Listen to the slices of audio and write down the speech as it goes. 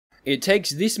It takes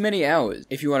this many hours.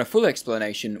 If you want a full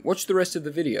explanation, watch the rest of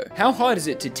the video. How hard is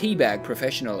it to teabag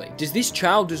professionally? Does this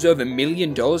child deserve $1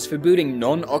 million for building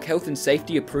non-OC health and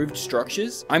safety approved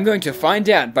structures? I'm going to find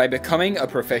out by becoming a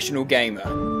professional gamer.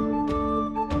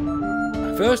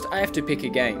 First, I have to pick a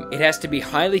game. It has to be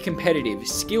highly competitive,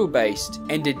 skill-based,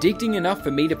 and addicting enough for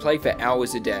me to play for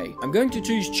hours a day. I'm going to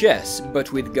choose chess,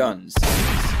 but with guns.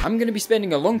 I'm going to be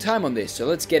spending a long time on this, so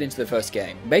let's get into the first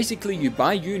game. Basically, you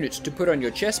buy units to put on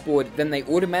your chessboard, then they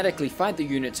automatically fight the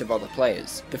units of other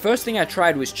players. The first thing I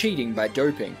tried was cheating by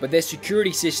doping, but their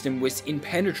security system was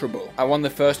impenetrable. I won the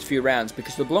first few rounds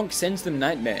because LeBlanc sends them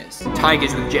nightmares.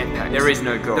 Tigers with jetpacks. There is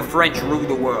no god. The French rule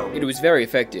the world. It was very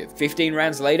effective. 15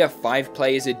 rounds later, 5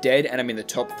 players are dead and I'm in the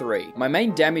top 3. My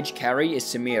main damage carry is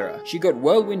Samira. She got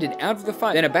whirlwinded out of the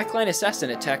fight, then a backline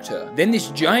assassin attacked her. Then this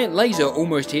giant laser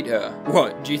almost hit her.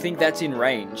 What? Do you think that's in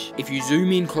range? If you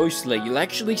zoom in closely, you'll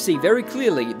actually see very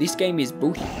clearly this game is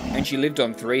booty. And she lived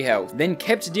on 3 health, then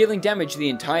kept dealing damage the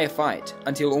entire fight,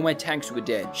 until all my tanks were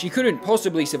dead. She couldn't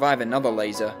possibly survive another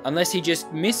laser, unless he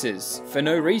just misses, for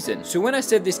no reason. So when I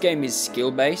said this game is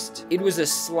skill-based, it was a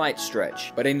slight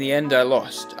stretch. But in the end I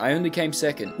lost. I only came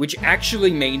second, which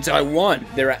actually means I won!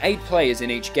 There are 8 players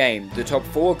in each game. The top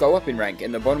 4 go up in rank,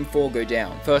 and the bottom 4 go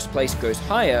down. First place goes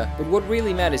higher, but what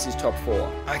really matters is top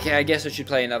 4. Okay, I guess I should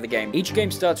play another game. Each game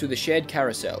starts with a shared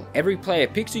carousel. Every player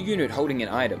picks a unit holding an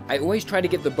item. I always try to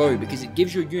get the bow because it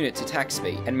gives your units attack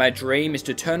speed, and my dream is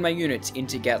to turn my units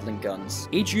into Gatling guns.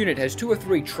 Each unit has 2 or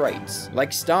 3 traits,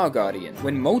 like Star Guardian.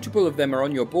 When multiple of them are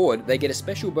on your board, they get a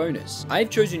special bonus.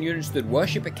 I've chosen units that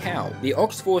worship a cow. The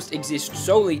Ox Force exists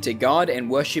solely to guard and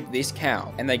worship this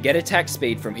cow, and they get attack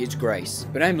speed from his grace.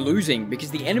 But I'm losing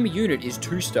because the enemy unit is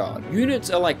 2-starred.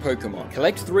 Units are like Pokemon.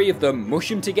 Collect 3 of them, mush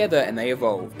them together, and they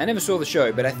evolve. I never saw the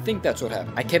show, but I think that's what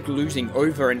happened. I kept losing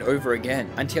over and over again,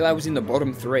 until I was in the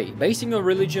bottom 3. Basing a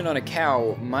religion on a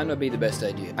cow might not be the best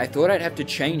idea. I thought I'd have to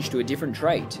change to a different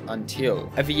trait,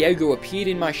 until a Viego appeared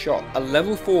in my shop, a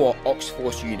level 4 Ox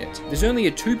Force unit. There's only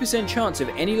a 2% chance of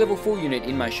any level 4 unit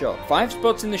in my shop. 5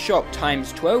 spots in the shop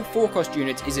times 12 4-cost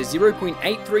units is a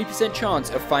 0.83% chance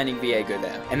of finding Viego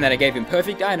there. And then I gave him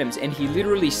perfect items and he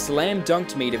literally slam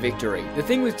dunked me to victory. The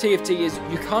thing with TFT is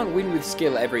you can't win with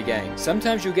skill every game.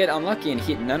 Sometimes you'll get unlucky and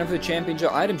hit none of the champions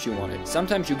or items you wanted.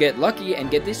 Sometimes you'll get lucky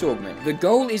and get this augment. The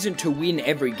goal isn't to win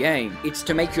every game, it's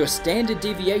to make your standard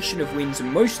deviation of wins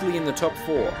mostly in the top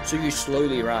 4, so you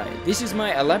slowly rise. This is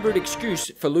my elaborate excuse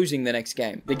for losing the next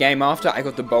game. The game after, I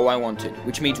got the bow I wanted,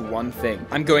 which means one thing.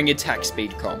 I'm going attack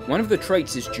speed comp. One of the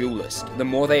traits is duelist. The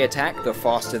more they attack, the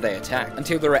faster they attack,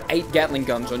 until there are 8 Gatling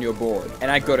guns on your board.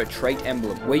 And I got a trait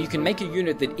emblem, where you can make a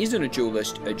unit that isn't a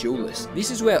duelist.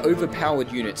 This is where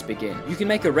overpowered units begin. You can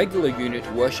make a regular unit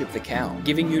worship the cow,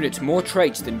 giving units more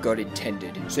traits than God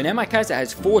intended. So now my Kai'Sa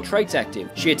has 4 traits active.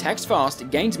 She attacks fast,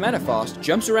 gains mana fast,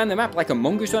 jumps around the map like a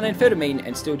mongoose on amphetamine,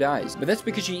 and still dies. But that's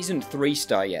because she isn't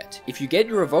 3-star yet. If you get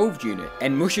your evolved unit,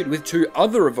 and mush it with 2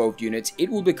 other evolved units, it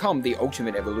will become the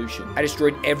ultimate evolution. I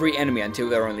destroyed every enemy until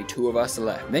there are only 2 of us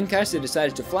left. Then Kai'Sa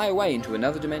decided to fly away into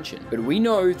another dimension. But we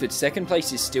know that second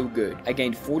place is still good. I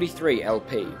gained 43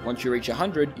 LP. Once you reach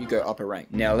 100, you go up a rank.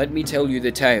 Now let me tell you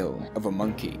the tale of a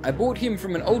monkey. I bought him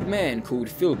from an old man called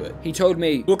Filbert. He told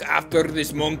me, "Look after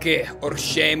this monkey, or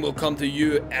shame will come to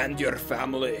you and your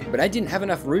family." But I didn't have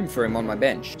enough room for him on my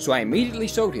bench, so I immediately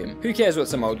sold him. Who cares what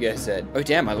some old guy said? Oh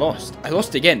damn, I lost. I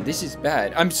lost again. This is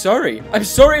bad. I'm sorry. I'm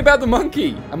sorry about the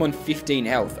monkey. I'm on 15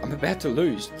 health. I'm about to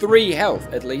lose 3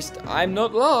 health. At least I'm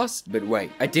not lost. But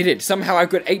wait, I did it. Somehow I've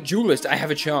got 8 duelists. I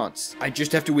have a chance. I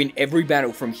just have to win every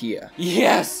battle from here.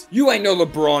 Yes! You ain't no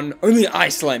LeBron. Only I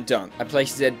slam dunk. I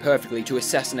placed Zed perfectly to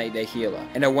assassinate their healer,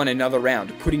 and I won another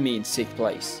round, putting me in 6th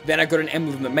place. Then I got an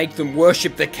emblem that makes them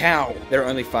worship the cow. There are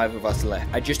only 5 of us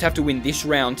left. I just have to win this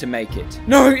round to make it.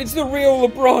 No, it's the real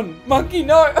LeBron. Monkey,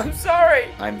 no, I'm sorry.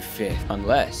 I'm 5th,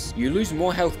 unless you lose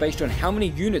more health based on how many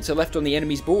units are left on the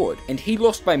enemy's board. And he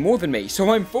lost by more than me,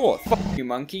 so I'm 4th. Fuck you,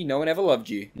 monkey. No one ever loved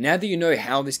you. Now that you know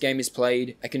how this game is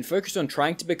played, I can focus on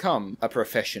trying to become a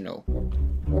professional.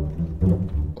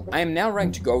 I am now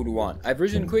ranked Gold 1. I've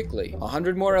risen quickly.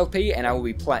 100 more LP and I will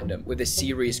be Platinum, where the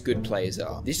serious good players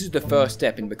are. This is the first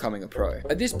step in becoming a pro.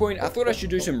 At this point, I thought I should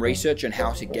do some research on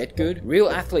how to get good. Real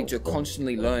athletes are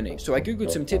constantly learning, so I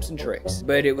googled some tips and tricks.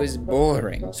 But it was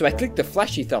boring. So I clicked the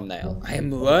flashy thumbnail. I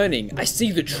am learning. I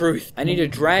see the truth. I need a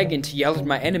dragon to yell at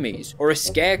my enemies, or a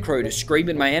scarecrow to scream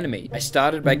at my enemy. I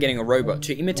started by getting a robot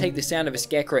to imitate the sound of a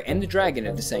scarecrow and the dragon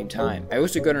at the same time. I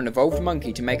also got an evolved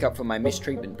monkey to make up for my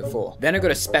mistreatment before. Then I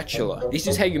got a special spatula. This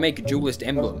is how you make duelist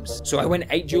emblems. So I went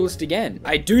 8 duelist again.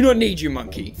 I do not need you,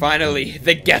 monkey. Finally,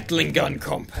 the Gatling gun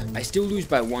comp. I still lose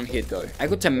by 1 hit though. I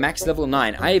got to max level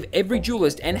 9. I have every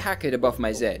duelist and Hackett above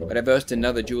my Z, but I versed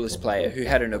another duelist player who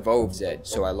had an evolved Z,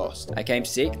 so I lost. I came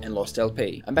sick and lost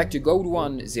LP. I'm back to gold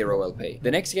 1, 0 LP.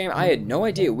 The next game, I had no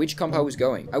idea which comp I was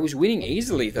going. I was winning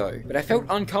easily though, but I felt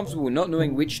uncomfortable not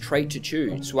knowing which trait to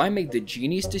choose, so I made the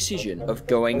genius decision of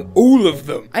going all of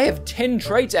them. I have 10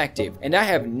 traits active, and I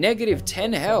have negative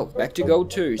 10 health. Back to gold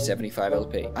 2, 75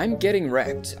 LP. I'm getting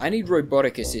wrecked. I need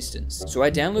robotic assistance, so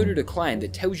I downloaded a client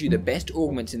that tells you the best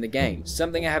augments in the game,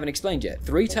 something I haven't explained yet.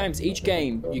 3 times each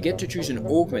game, you get to choose an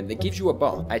augment that gives you a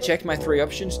buff. I checked my 3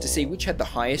 options to see which had the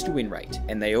highest win rate,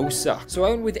 and they all suck. So I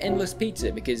went with Endless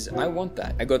Pizza because I want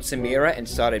that. I got Samira and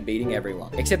started beating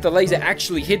everyone. Except the laser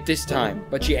actually hit this time,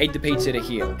 but she ate the pizza to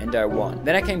heal, and I won.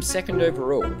 Then I came second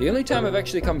overall. The only time I've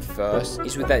actually come first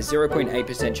is with that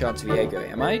 0.8% chance Viego.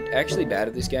 Am I actually bad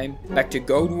at this game? Back to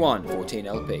gold 1, 14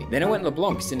 LP. Then I went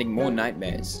LeBlanc, sending more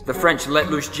nightmares. The French let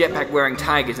loose jetpack wearing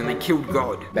tigers and they killed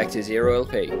God. Back to 0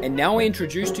 LP. And now I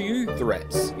introduce to you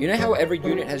threats. You know how every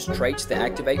unit has traits that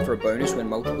activate for a bonus when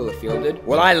multiple are fielded?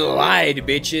 Well, I lied,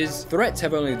 bitches. Threats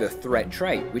have only the threat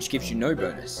trait, which gives you no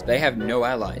bonus. They have no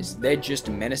allies. They're just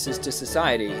menaces to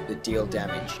society that deal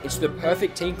damage. It's the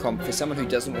perfect team comp for someone who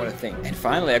doesn't want to think. And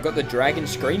finally, I got the dragon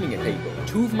screaming at people.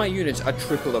 2 of my units are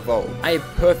triple evolved. I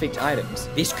have perfect items.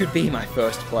 This could be my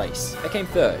first place. I came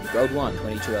third, gold 1,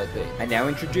 22 LP. I now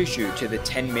introduce you to the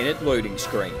 10-minute loading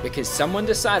screen because someone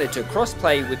decided to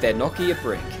crossplay with their Nokia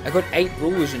brick. I got 8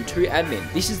 rulers and 2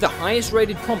 admin. This is the highest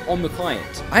rated comp on the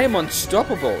client. I am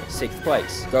unstoppable. 6th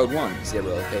place, gold 1, 0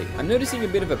 LP. I'm noticing a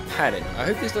bit of a pattern. I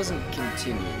hope this doesn't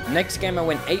continue. Next game I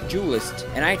went 8 duelist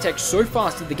and I attacked so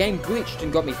fast that the game glitched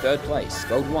and got me 3rd place,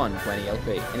 gold 1, 20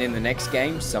 LP. And in the next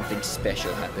game, something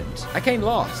special happened. I came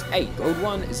last, 8, gold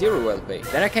 1, 0 LP.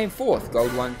 Then I came 4th,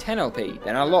 gold 1, 10 LP.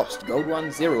 Then I lost, gold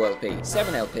 1, 0 LP,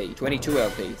 7 LP, 22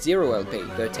 LP, 0 LP,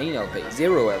 13 LP,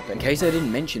 0 LP. In case I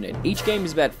didn't mention it, each game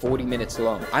is about 40 minutes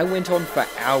long. I went on for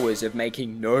hours of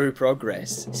making no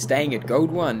progress, staying at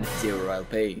gold 1, 0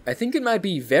 LP. I think it might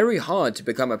be very hard to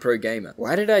become a pro gamer.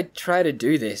 Why did I try to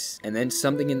do this? And then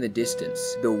something in the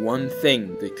distance, the one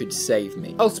thing that could save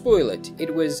me. I'll spoil it.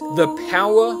 It was the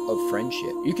power of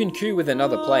friendship. You can queue with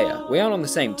another player. We aren't on the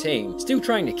same team, still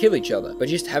trying to kill each other, but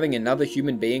just having another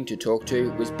human being to talk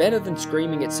to was better than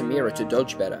screaming at Samira to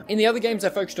dodge better. In the other games I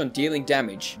focused on dealing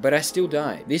damage, but I still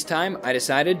died. This time I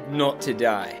decided not to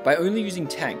die by only using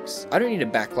tanks. I don't need a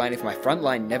backline if my front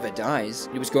line never dies.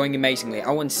 It was going amazingly.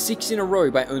 I won 6 in a row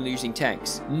by only using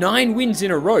tanks. 9 wins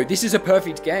in a row. This is a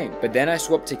perfect game. But then I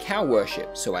swapped to cow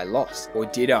worship, so I lost. Or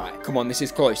did I? Come on, this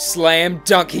is close. Slam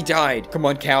dunk, he died. Come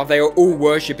on, cow, they are all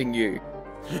worshipping you.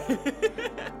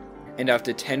 And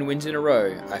after 10 wins in a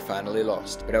row, I finally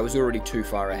lost, but I was already too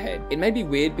far ahead. It may be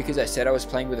weird because I said I was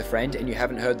playing with a friend and you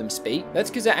haven't heard them speak. That's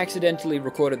because I accidentally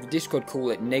recorded the Discord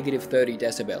call at negative 30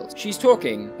 decibels. She's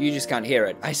talking, you just can't hear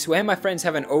it. I swear my friends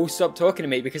haven't all stopped talking to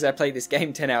me because I play this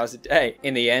game 10 hours a day.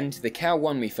 In the end, the cow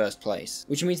won me first place,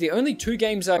 which means the only 2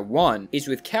 games I won is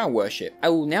with cow worship. I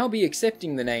will now be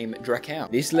accepting the name Drakao.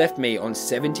 This left me on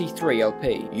 73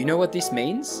 LP. You know what this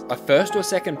means? A 1st or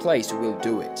 2nd place will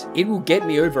do it. It will get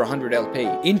me over 100 LP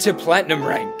into platinum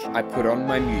rank. I put on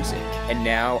my music and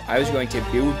now I was going to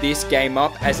build this game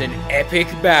up as an epic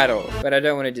battle, but I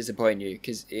don't want to disappoint you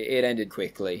because it ended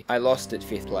quickly. I lost at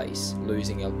 5th place,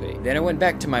 losing LP. Then I went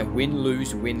back to my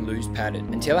win-lose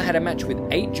pattern until I had a match with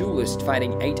 8 duelists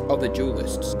fighting 8 other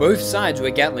duelists. Both sides were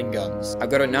Gatling guns. I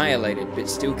got annihilated but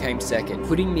still came 2nd,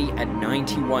 putting me at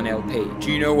 91 LP. Do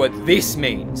you know what this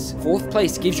means? 4th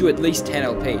place gives you at least 10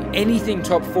 LP. Anything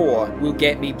top 4 will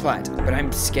get me plat, but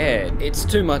I'm scared. It's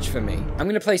too much for me. I'm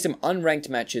gonna play some unranked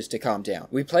matches to calm down.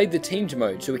 We played the teamed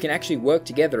mode so we can actually work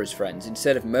together as friends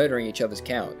instead of murdering each other's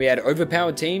count. We had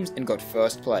overpowered teams and got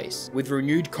 1st place. With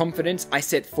renewed confidence, I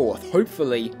set forth,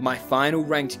 hopefully, my final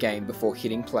ranked game before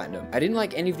hitting platinum. I didn't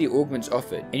like any of the augments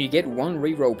offered, and you get 1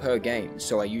 reroll per game,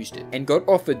 so I used it, and got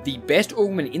offered the best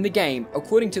augment in the game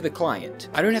according to the client.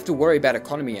 I don't have to worry about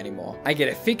economy anymore. I get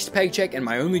a fixed paycheck and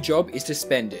my only job is to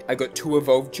spend it. I got 2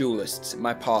 evolved duelists.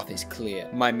 My path is clear.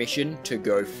 My mission to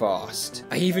go fast.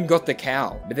 I even got the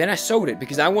cow, but then I sold it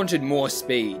because I wanted more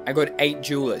speed. I got 8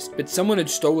 duelists, but someone had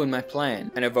stolen my plan.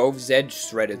 An evolved Zed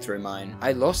threaded through mine.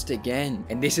 I lost again,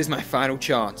 and this is my final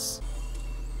chance.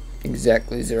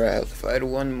 Exactly 0 health. If I had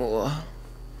 1 more.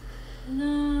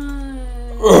 No.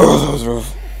 Oh, that was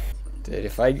rough. Dude,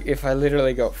 if I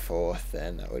literally got 4th,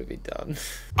 then that would have been done.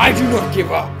 I do not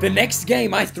give up. The next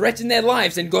game, I threatened their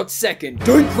lives and got 2nd.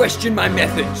 Don't question my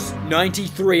methods.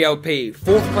 93 LP.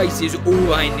 4th place is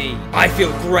all I need. I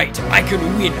feel great. I can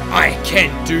win. I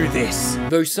can do this.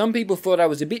 Though some people thought I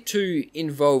was a bit too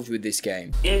involved with this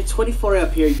game. In a 24-hour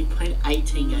period, you played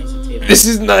 18 games of TF. This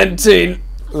is 19.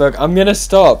 Look, I'm gonna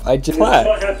stop. I just... This is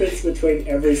what happens between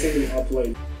every single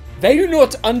upload. They do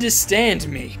not understand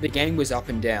me. The game was up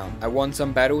and down. I won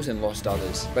some battles and lost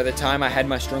others. By the time I had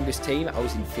my strongest team, I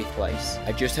was in 5th place.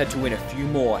 I just had to win a few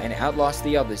more and outlast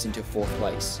the others into 4th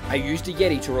place. I used a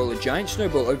Yeti to roll a giant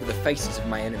snowball over the faces of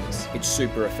my enemies. It's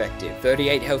super effective.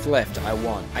 38 health left, I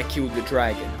won. I killed the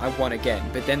dragon. I won again,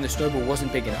 but then the snowball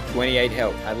wasn't big enough. 28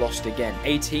 health, I lost again.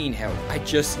 18 health, I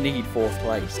just need 4th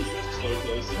place.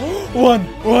 One.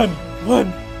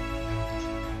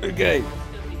 Okay.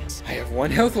 I have 1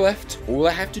 health left. All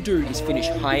I have to do is finish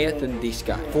higher than this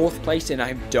guy. 4th place and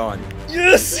I'm done.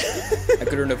 Yes! I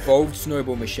got an evolved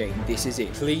snowball machine. This is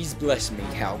it. Please bless me,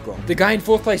 Calgon. The guy in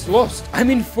 4th place lost.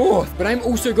 I'm in 4th, but I'm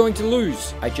also going to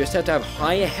lose. I just have to have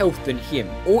higher health than him,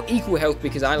 or equal health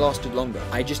because I lasted longer.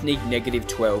 I just need negative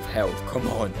 12 health. Come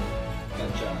on.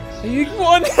 You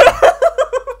won!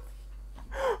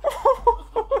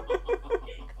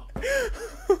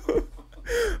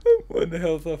 One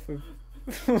health off of...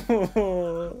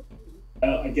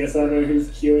 I guess I know who's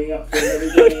queuing up for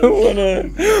another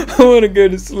game. I wanna go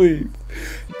to sleep.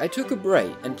 I took a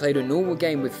break and played a normal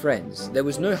game with friends. There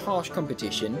was no harsh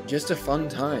competition, just a fun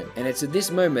time. And it's at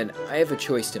this moment I have a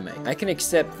choice to make. I can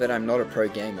accept that I'm not a pro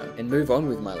gamer and move on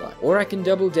with my life. Or I can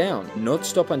double down, not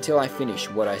stop until I finish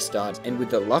what I started. And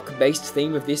with the luck-based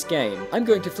theme of this game, I'm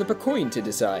going to flip a coin to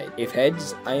decide. If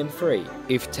heads, I am free.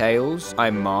 If tails,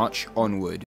 I march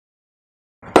onward.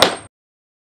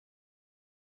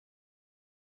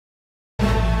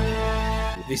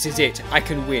 This is it. I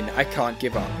can win. I can't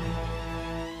give up.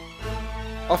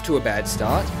 Off to a bad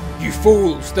start. You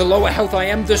fools! The lower health I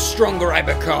am, the stronger I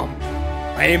become.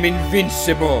 I am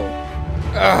invincible.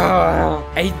 Ah,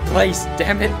 8th place,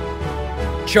 damn it.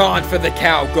 Chant for the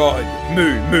cow god.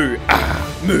 Moo, moo,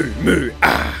 ah. Moo, moo,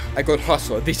 ah. I got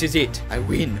Hustler. This is it. I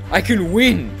win. I can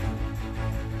win.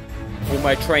 All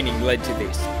my training led to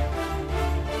this.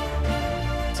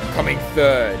 Coming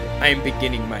 3rd. I am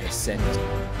beginning my ascent.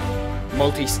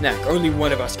 Multi-snack, only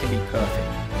one of us can be perfect.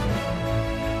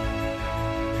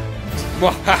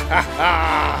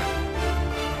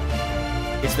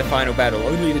 It's the final battle,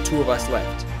 only the 2 of us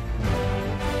left.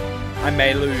 I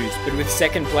may lose, but with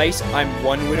 2nd place, I'm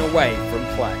 1 win away from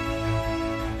plat.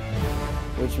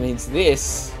 Which means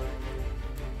this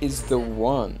is the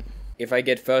one. If I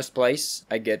get 1st place,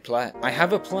 I get plat. I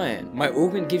have a plan. My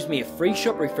augment gives me a free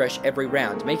shop refresh every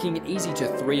round, making it easy to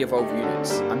 3 evolve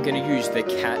units. I'm gonna use the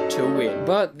cat to win.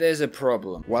 But there's a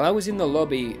problem. While I was in the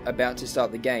lobby about to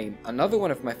start the game, another one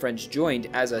of my friends joined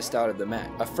as I started the map.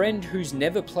 A friend who's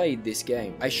never played this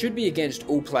game. I should be against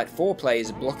all plat 4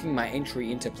 players blocking my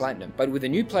entry into platinum, but with a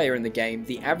new player in the game,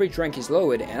 the average rank is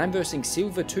lowered and I'm versing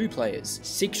silver 2 players,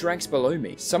 6 ranks below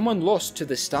me. Someone lost to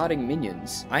the starting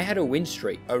minions. I had a win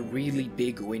streak, a really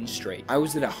big win streak. I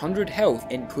was at 100 health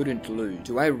and couldn't lose.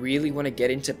 Do I really want to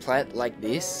get into plat like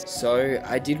this? So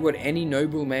I did what any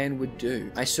noble man would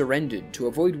do. I surrendered to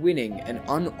avoid winning an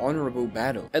unhonorable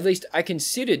battle. At least I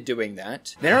considered doing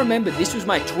that. Then I remembered this was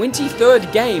my 23rd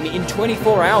game in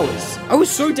 24 hours. I was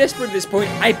so desperate at this point,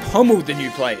 I pummeled the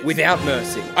new player without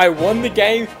mercy. I won the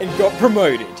game and got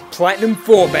promoted. Platinum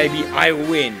 4, baby, I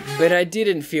win. But I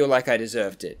didn't feel like I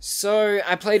deserved it. So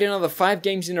I played another 5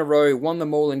 games in a row, won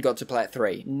them all and got to plat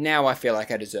 3. Now I feel like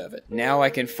I deserve it. Now I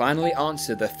can finally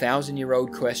answer the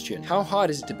 1,000-year-old question. How hard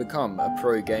is it to become a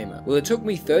pro gamer? Well, it took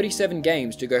me 37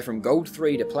 games to go from gold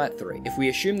 3 to plat 3. If we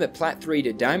assume that plat 3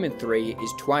 to diamond 3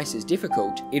 is twice as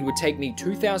difficult, it would take me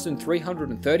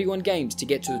 2,331 games to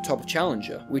get to the top of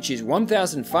challenger, which is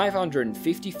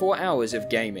 1,554 hours of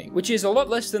gaming, which is a lot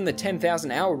less than the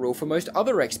 10,000 hour rule for most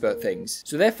other expert things.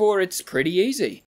 So therefore, it's pretty easy.